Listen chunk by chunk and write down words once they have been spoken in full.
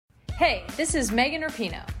Hey, this is Megan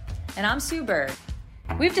Rapino. And I'm Sue Bird.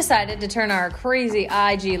 We've decided to turn our crazy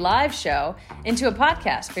IG live show into a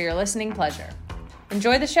podcast for your listening pleasure.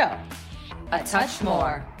 Enjoy the show. A Touch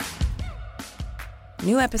More.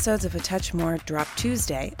 New episodes of A Touch More drop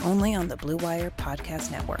Tuesday only on the Blue Wire Podcast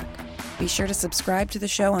Network. Be sure to subscribe to the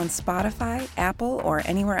show on Spotify, Apple, or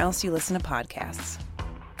anywhere else you listen to podcasts.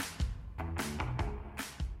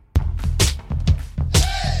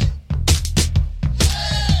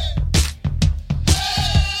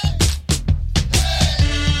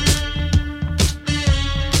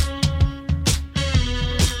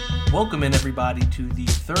 Welcome in, everybody, to the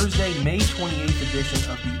Thursday, May 28th edition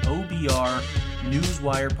of the OBR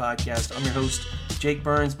Newswire podcast. I'm your host, Jake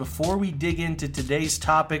Burns. Before we dig into today's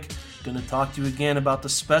topic, I'm going to talk to you again about the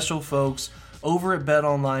special folks over at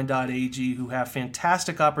betonline.ag who have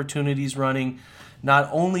fantastic opportunities running not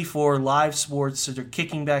only for live sports that are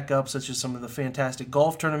kicking back up, such as some of the fantastic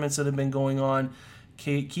golf tournaments that have been going on.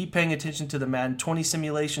 Keep paying attention to the Madden 20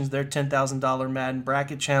 simulations, their $10,000 Madden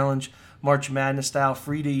Bracket Challenge, March Madness style,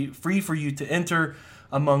 free for you to enter,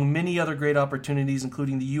 among many other great opportunities,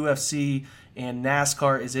 including the UFC and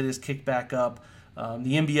NASCAR as it is kicked back up.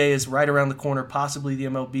 The NBA is right around the corner, possibly the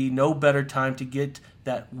MLB. No better time to get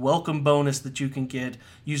that welcome bonus that you can get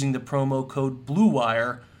using the promo code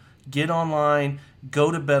BLUEWIRE. Get online,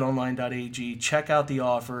 go to betonline.ag, check out the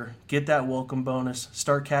offer, get that welcome bonus,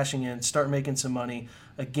 start cashing in, start making some money.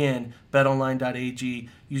 Again, betonline.ag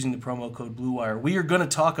using the promo code BLUEWIRE. We are going to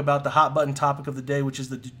talk about the hot button topic of the day, which is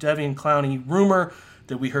the Jadeveon Clowney rumor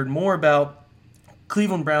that we heard more about.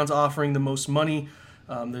 Cleveland Browns offering the most money.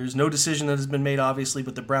 There's no decision that has been made, obviously,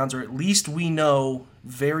 but the Browns are, at least we know,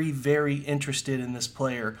 very, very interested in this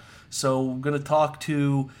player. So we're going to talk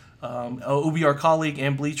to OBR colleague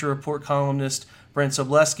and Bleacher Report columnist Brent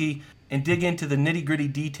Sobleski and dig into the nitty-gritty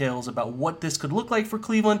details about what this could look like for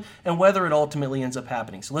Cleveland and whether it ultimately ends up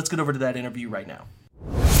happening. So let's get over to that interview right now.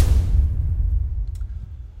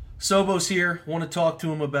 Sobo's here. Want to talk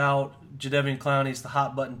to him about Jadeveon Clowney. It's the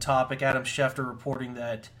hot button topic. Adam Schefter reporting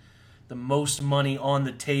that the most money on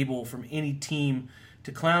the table from any team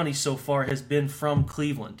to Clowney so far has been from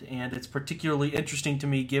Cleveland. And it's particularly interesting to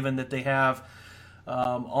me given that they have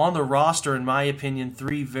on the roster, in my opinion,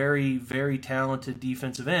 three very, very talented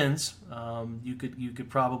defensive ends. You could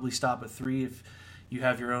probably stop at three if you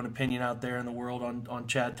have your own opinion out there in the world on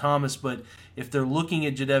Chad Thomas. But if they're looking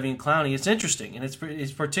at Jadeveon Clowney, it's interesting. And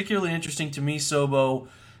it's particularly interesting to me, Sobo,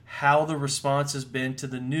 how the response has been to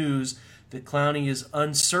the news that Clowney is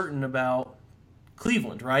uncertain about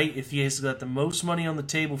Cleveland, right? If he has got the most money on the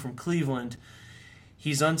table from Cleveland,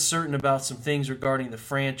 he's uncertain about some things regarding the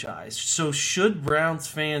franchise. So should Browns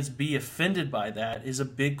fans be offended by that is a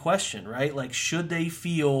big question, right? Like, should they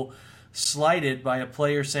feel slighted by a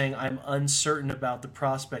player saying, I'm uncertain about the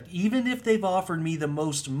prospect? Even if they've offered me the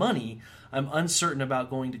most money, I'm uncertain about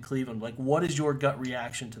going to Cleveland. Like, what is your gut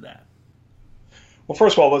reaction to that? Well,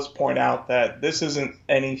 first of all, let's point out that this isn't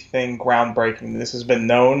anything groundbreaking. This has been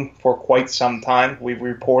known for quite some time. We've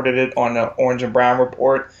reported it on the Orange and Brown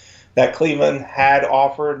report that Cleveland had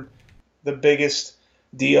offered the biggest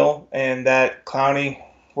deal and that Clowney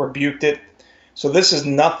rebuked it. So this is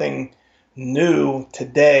nothing new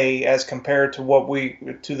today as compared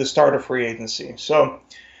to the start of free agency. So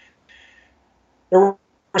there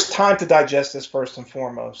was time to digest this first and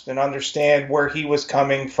foremost and understand where he was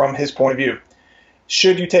coming from his point of view.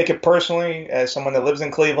 Should you take it personally as someone that lives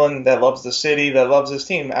in Cleveland, that loves the city, that loves his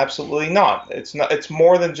team? Absolutely not. It's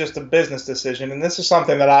more than just a business decision, and this is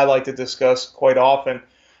something that I like to discuss quite often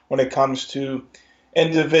when it comes to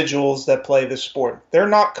individuals that play this sport. They're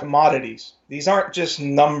not commodities. These aren't just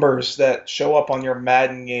numbers that show up on your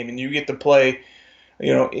Madden game and you get to play,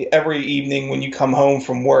 every evening when you come home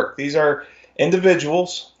from work. These are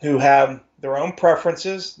individuals who have their own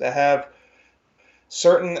preferences, that have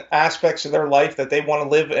certain aspects of their life that they want to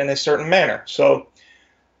live in a certain manner. So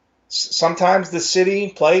sometimes the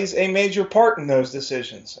city plays a major part in those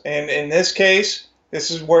decisions. And in this case, this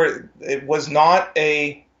is where it was not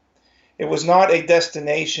a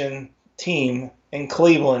destination team in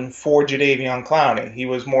Cleveland for Jadeveon Clowney. He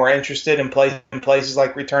was more interested in places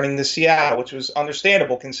like returning to Seattle, which was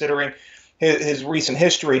understandable considering his recent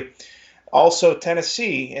history. Also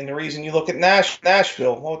Tennessee, and the reason you look at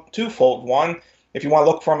Nashville, well, twofold. One, if you want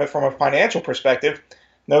to look from it from a financial perspective,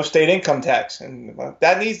 no state income tax. And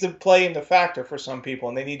that needs to play into factor for some people,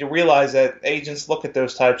 and they need to realize that agents look at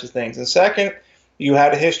those types of things. And second, you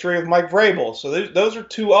had a history with Mike Vrabel. So those are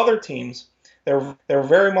two other teams that are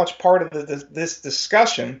very much part of this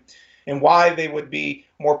discussion and why they would be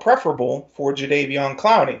more preferable for Jadeveon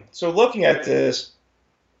Clowney. So looking at this,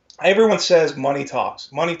 everyone says money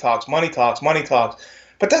talks, money talks, money talks, money talks.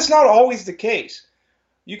 But that's not always the case.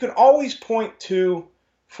 You can always point to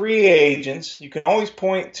free agents. You can always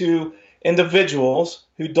point to individuals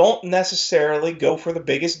who don't necessarily go for the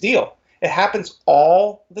biggest deal. It happens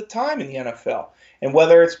all the time in the NFL. And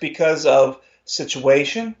whether it's because of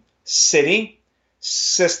situation, city,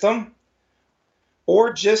 system,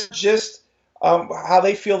 or just how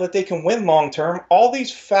they feel that they can win long term, all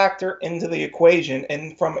these factor into the equation.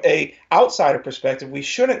 And from a outsider perspective, we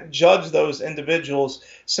shouldn't judge those individuals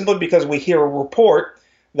simply because we hear a report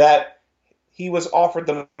that he was offered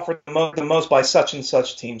the most by such and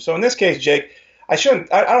such team. So in this case, Jake, I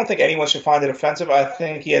don't think anyone should find it offensive. I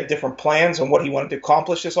think he had different plans on what he wanted to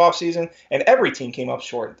accomplish this offseason, and every team came up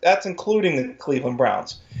short. That's including the Cleveland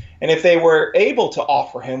Browns. And if they were able to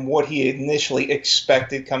offer him what he initially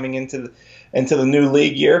expected coming into the new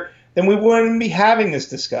league year, then we wouldn't be having this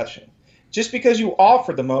discussion. Just because you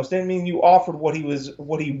offered the most didn't mean you offered what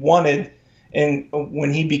he wanted and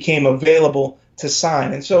when he became available to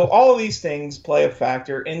sign. And so all of these things play a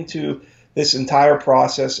factor into this entire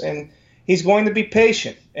process, and he's going to be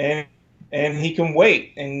patient, and he can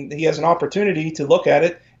wait, and he has an opportunity to look at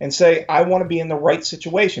it and say, I want to be in the right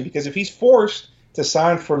situation. Because if he's forced to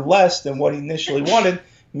sign for less than what he initially wanted,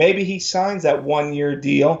 maybe he signs that 1-year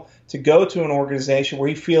deal to go to an organization where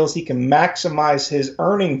he feels he can maximize his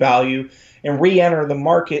earning value and re-enter the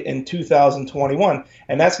market in 2021.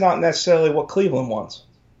 And that's not necessarily what Cleveland wants.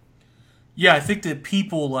 Yeah, I think that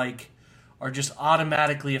people are just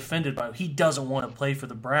automatically offended by he doesn't want to play for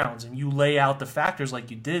the Browns, and you lay out the factors like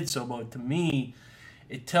you did. So, but to me,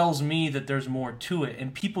 it tells me that there's more to it,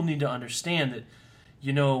 and people need to understand that,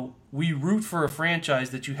 we root for a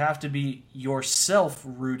franchise that you have to be yourself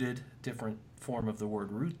rooted. Different form of the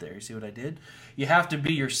word root there. You see what I did? You have to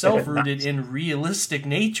be yourself rooted in realistic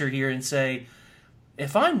nature here and say,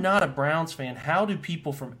 if I'm not a Browns fan, how do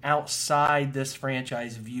people from outside this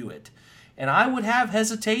franchise view it? And I would have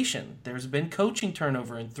hesitation. There's been coaching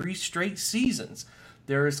turnover in 3 straight seasons.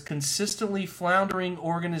 There is consistently floundering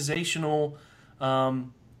organizational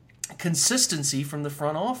consistency from the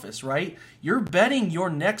front office, right? You're betting your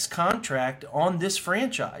next contract on this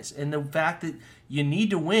franchise and the fact that you need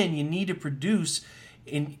to win, you need to produce.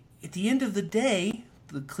 And at the end of the day,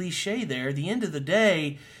 the cliche there, at the end of the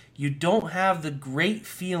day, you don't have the great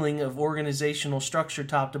feeling of organizational structure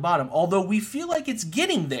top to bottom. Although we feel like it's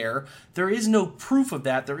getting there, there is no proof of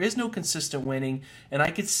that. There is no consistent winning. And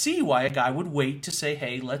I could see why a guy would wait to say,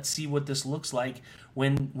 hey, let's see what this looks like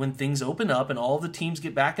when things open up and all the teams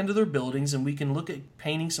get back into their buildings and we can look at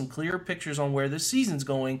painting some clearer pictures on where this season's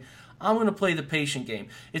going. I'm going to play the patient game.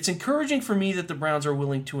 It's encouraging for me that the Browns are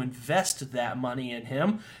willing to invest that money in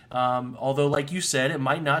him. Although, like you said, it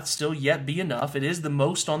might not still yet be enough. It is the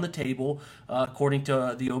most on the table, according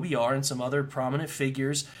to the OBR and some other prominent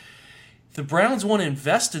figures. The Browns want to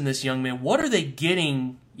invest in this young man. What are they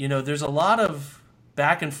getting? There's a lot of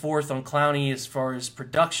back and forth on Clowney as far as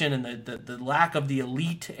production and the lack of the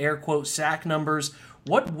elite, air quote, sack numbers.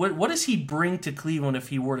 What does he bring to Cleveland if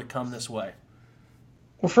he were to come this way?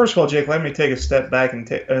 Well, first of all, Jake, let me take a step back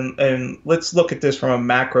and let's look at this from a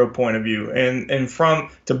macro point of view and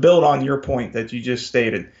to build on your point that you just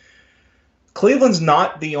stated. Cleveland's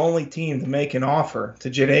not the only team to make an offer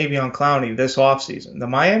to Jadeveon Clowney this offseason. The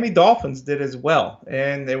Miami Dolphins did as well,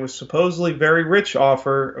 and it was supposedly very rich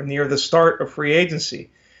offer near the start of free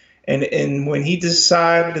agency. And when he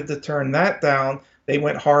decided to turn that down, they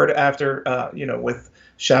went hard after, with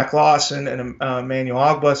Shaq Lawson and Emmanuel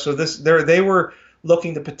Ogbah. So they were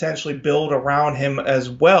looking to potentially build around him as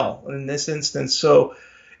well in this instance. So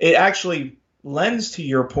it actually lends to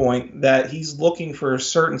your point that he's looking for a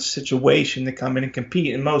certain situation to come in and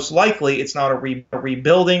compete. And most likely it's not a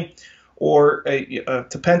rebuilding or a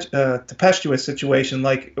tempestuous situation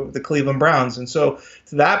like the Cleveland Browns. And so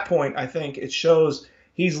to that point, I think it shows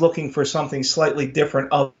he's looking for something slightly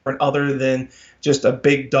different other than just a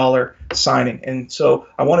big dollar signing. And so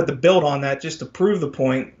I wanted to build on that just to prove the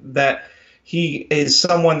point that he is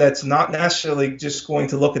someone that's not necessarily just going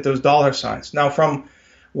to look at those dollar signs. Now, from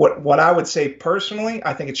what I would say personally,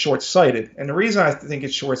 I think it's short-sighted. And the reason I think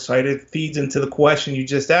it's short-sighted feeds into the question you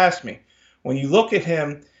just asked me. When you look at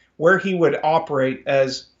him, where he would operate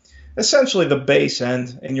as essentially the base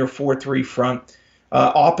end in your 4-3 front,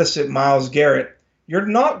 opposite Myles Garrett, you're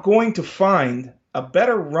not going to find a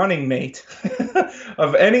better running mate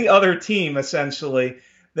of any other team, essentially,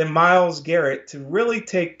 than Myles Garrett to really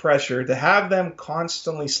take pressure, to have them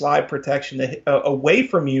constantly slide protection away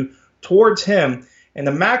from you towards him, and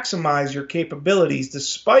to maximize your capabilities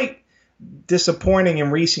despite disappointing in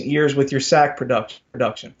recent years with your sack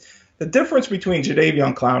production. the difference between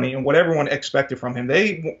Jadeveon Clowney and what everyone expected from him,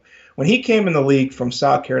 when he came in the league from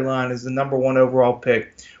South Carolina as the number 1 overall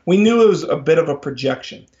pick, we knew it was a bit of a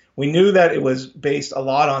projection. We knew that it was based a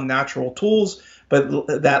lot on natural tools, but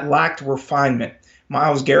that lacked refinement.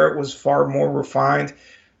 Myles Garrett was far more refined.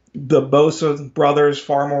 The Bosa brothers,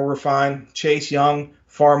 far more refined. Chase Young,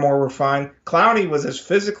 far more refined. Clowney was as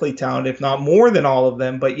physically talented, if not more than all of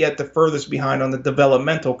them, but yet the furthest behind on the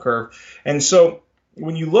developmental curve. And so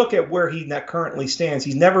when you look at where he currently stands,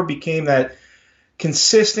 he never became that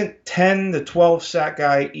consistent 10 to 12 sack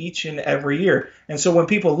guy each and every year. And so when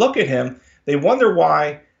people look at him, they wonder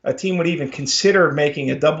why a team would even consider making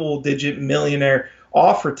a double-digit millionaire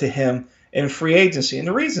offer to him in free agency. And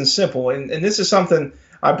the reason's simple, and this is something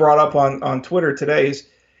I brought up on Twitter today, is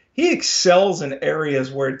he excels in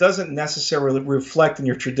areas where it doesn't necessarily reflect in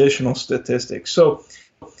your traditional statistics. So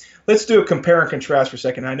let's do a compare and contrast for a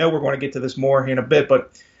second. I know we're going to get to this more in a bit,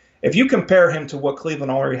 but if you compare him to what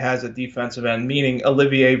Cleveland already has at defensive end, meaning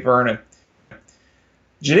Olivier Vernon,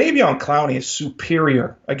 Jadeveon Clowney is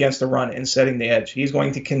superior against the run and setting the edge. He's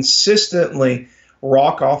going to consistently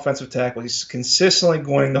rock offensive tackle. He's consistently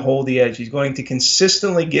going to hold the edge. He's going to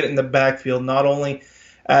consistently get in the backfield, not only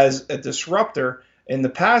as a disruptor in the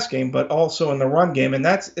pass game, but also in the run game. And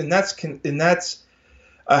that's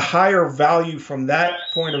a higher value from that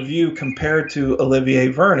point of view compared to Olivier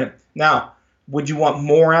Vernon. Now, would you want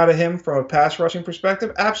more out of him from a pass rushing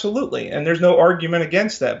perspective? Absolutely. And there's no argument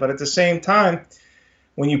against that. But at the same time,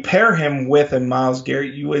 when you pair him with a Myles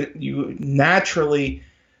Garrett, you naturally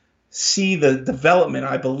see the development,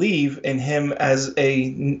 I believe, in him as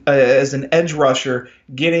an edge rusher,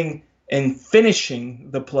 getting and finishing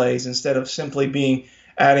the plays instead of simply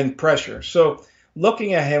adding pressure. So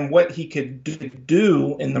looking at him, what he could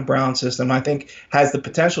do in the Brown system, I think has the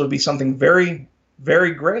potential to be something very,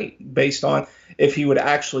 very great based on if he would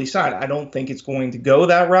actually sign. I don't think it's going to go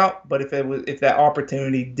that route, but if that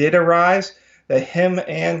opportunity did arise, that him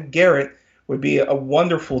and Garrett would be a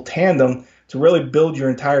wonderful tandem to really build your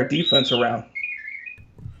entire defense around.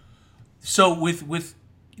 So with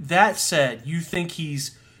that said, you think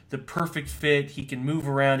he's the perfect fit? He can move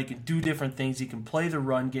around, he can do different things, he can play the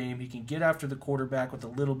run game, he can get after the quarterback with a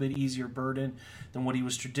little bit easier burden than what he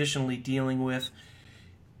was traditionally dealing with.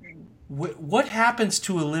 What happens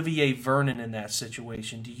to Olivier Vernon in that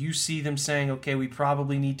situation? Do you see them saying, okay, we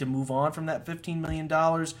probably need to move on from that $15 million,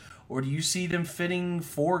 or do you see them fitting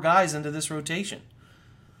 4 guys into this rotation?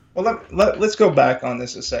 Well, let's go back on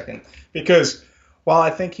this a second, because while I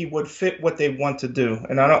think he would fit what they want to do,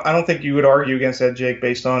 and I don't think you would argue against that, Jake,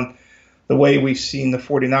 based on the way we've seen the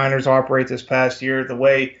 49ers operate this past year, the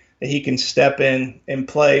way that he can step in and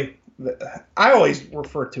play. I always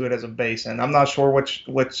refer to it as a base end. I'm not sure what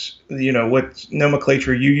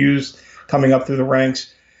nomenclature you use coming up through the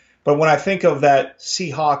ranks, but when I think of that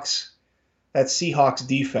Seahawks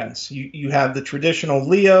defense, you have the traditional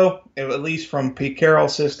Leo, at least from Pete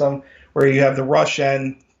Carroll's system, where you have the rush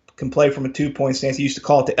end, can play from a 2-point stance. He used to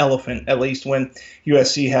call it the elephant, at least when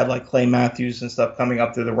USC had like Clay Matthews and stuff coming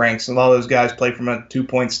up through the ranks, and a lot of those guys play from a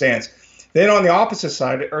 2-point stance. Then on the opposite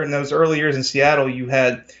side, or in those early years in Seattle, you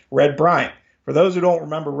had Red Bryant. For those who don't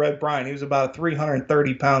remember Red Bryant, he was about a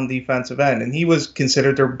 330-pound defensive end, and he was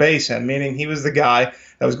considered their base end, meaning he was the guy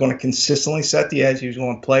that was going to consistently set the edge. He was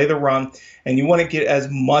going to play the run, and you want to get as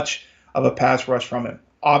much of a pass rush from him.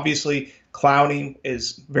 Obviously, Clowney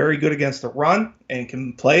is very good against the run and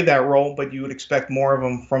can play that role, but you would expect more of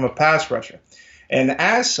him from a pass rusher. And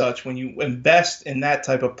as such, when you invest in that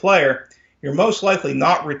type of player, you're most likely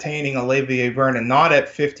not retaining Olivier Vernon, not at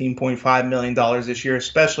 $15.5 million this year,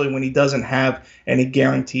 especially when he doesn't have any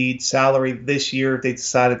guaranteed salary this year if they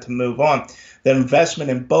decided to move on. The investment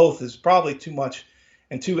in both is probably too much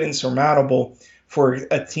and too insurmountable for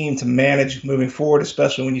a team to manage moving forward,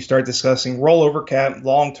 especially when you start discussing rollover cap,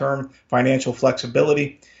 long-term financial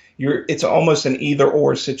flexibility. It's almost an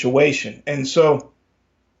either-or situation. And so,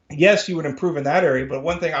 yes, you would improve in that area, but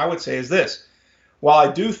one thing I would say is this. While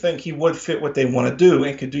I do think he would fit what they want to do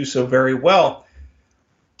and could do so very well,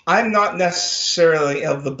 I'm not necessarily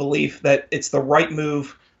of the belief that it's the right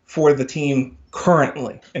move for the team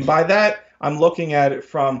currently. And by that, I'm looking at it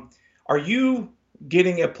from, are you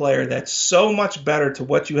getting a player that's so much better to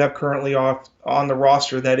what you have currently on the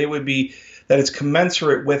roster that it's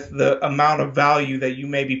commensurate with the amount of value that you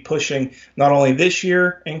may be pushing not only this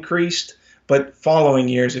year increased, but following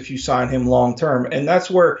years if you sign him long term. And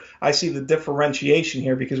that's where I see the differentiation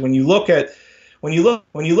here, because when you look at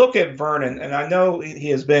Vernon, and I know he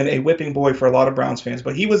has been a whipping boy for a lot of Browns fans,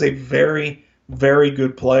 but he was a very, very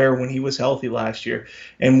good player when he was healthy last year.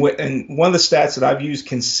 And one of the stats that I've used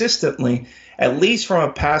consistently, at least from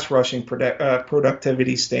a pass rushing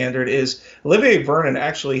productivity standard, is Olivier Vernon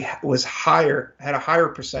actually had a higher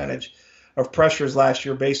percentage of pressures last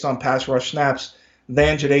year based on pass rush snaps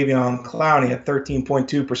than Jadeveon Clowney at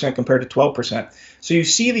 13.2% compared to 12%. So you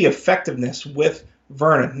see the effectiveness with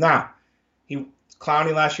Vernon. Now,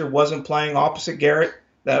 Clowney last year wasn't playing opposite Garrett.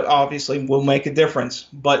 That obviously will make a difference.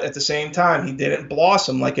 But at the same time, he didn't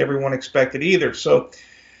blossom like everyone expected either. So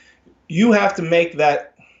you have to make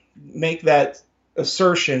that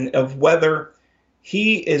assertion of whether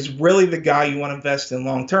he is really the guy you want to invest in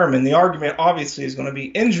long term. And the argument obviously is going to be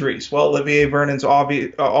injuries. Well, Olivier Vernon's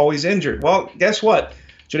always injured. Well, guess what?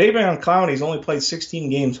 Jadeveon Clowney's only played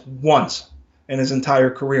 16 games once in his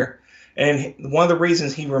entire career. And one of the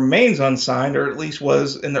reasons he remains unsigned, or at least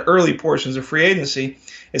was in the early portions of free agency,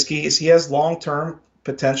 is he has long-term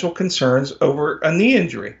potential concerns over a knee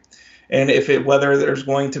injury. And whether there's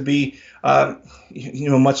going to be,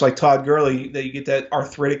 much like Todd Gurley, that you get that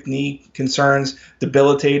arthritic knee concerns,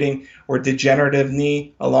 debilitating or degenerative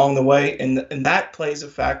knee along the way. And that plays a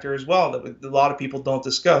factor as well that a lot of people don't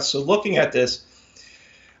discuss. So looking at this,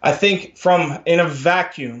 I think in a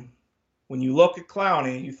vacuum, when you look at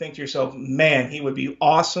Clowney, you think to yourself, man, he would be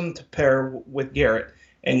awesome to pair with Garrett.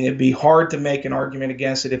 And it'd be hard to make an argument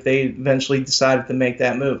against it if they eventually decided to make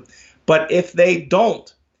that move. But if they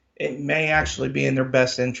don't, it may actually be in their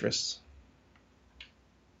best interests.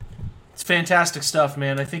 It's fantastic stuff,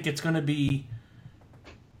 man. I think it's going to be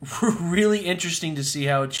really interesting to see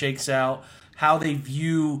how it shakes out, how they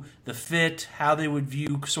view the fit, how they would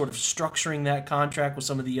view sort of structuring that contract with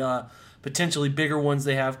some of the potentially bigger ones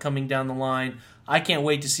they have coming down the line. I can't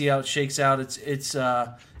wait to see how it shakes out. It's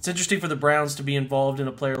interesting for the Browns to be involved in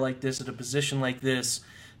a player like this at a position like this,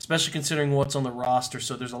 especially considering what's on the roster.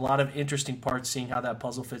 So there's a lot of interesting parts seeing how that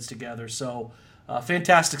puzzle fits together. So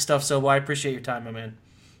fantastic stuff, So I appreciate your time, my man.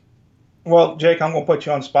 Well, Jake, I'm going to put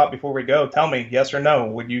you on the spot before we go. Tell me, yes or no,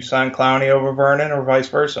 would you sign Clowney over Vernon or vice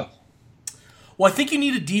versa? Well, I think you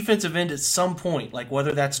need a defensive end at some point, like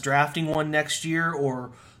whether that's drafting one next year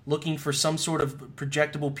or looking for some sort of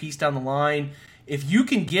projectable piece down the line. If you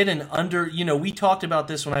can get an under, we talked about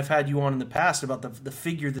this when I've had you on in the past about the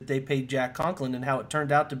figure that they paid Jack Conklin and how it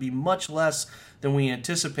turned out to be much less than we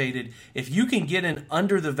anticipated. If you can get an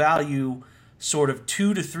under the value sort of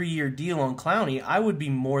 2 to 3 year deal on Clowney, I would be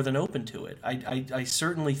more than open to it. I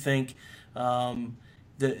certainly think that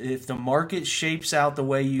if the market shapes out the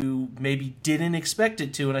way you maybe didn't expect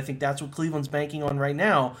it to, and I think that's what Cleveland's banking on right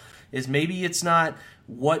now, is maybe it's not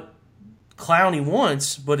what Clowney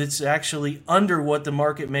wants, but it's actually under what the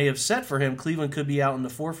market may have set for him. Cleveland could be out in the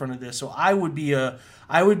forefront of this, so I would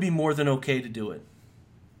be more than okay to do it.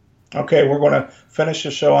 Okay, we're going to finish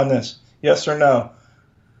the show on this. Yes or no?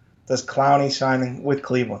 Does Clowney sign with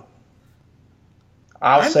Cleveland?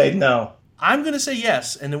 I'll say no. I'm going to say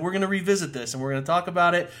yes, and then we're going to revisit this, and we're going to talk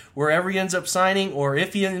about it wherever he ends up signing, or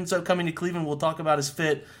if he ends up coming to Cleveland, we'll talk about his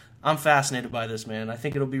fit. I'm fascinated by this, man. I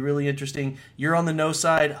think it'll be really interesting. You're on the no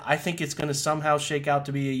side. I think it's going to somehow shake out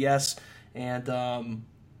to be a yes, and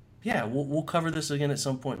we'll cover this again at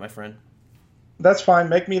some point, my friend. That's fine.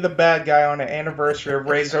 Make me the bad guy on the anniversary of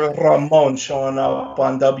Razor Ramon showing up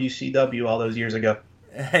on WCW all those years ago.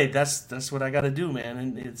 Hey, that's what I got to do, man,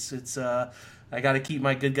 and it's I got to keep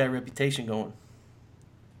my good guy reputation going.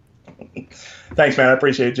 Thanks, man. I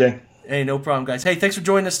appreciate it, Jay. Hey, no problem, guys. Hey, thanks for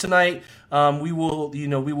joining us tonight. We will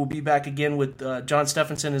be back again with John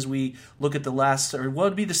Stephenson as we look at what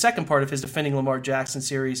would be the second part of his Defending Lamar Jackson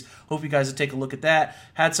series. Hope you guys will take a look at that.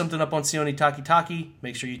 Had something up on Sione Takitaki.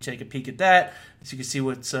 Make sure you take a peek at that so you can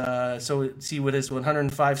see what his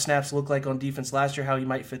 105 snaps look like on defense last year, how he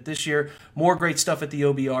might fit this year. More great stuff at the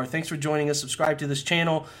OBR. Thanks for joining us. Subscribe to this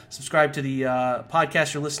channel. Subscribe to the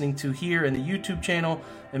podcast you're listening to here and the YouTube channel.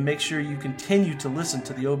 And make sure you continue to listen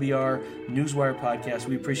to the OBR Newswire podcast.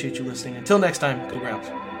 We appreciate you listening. Until next time, go Browns.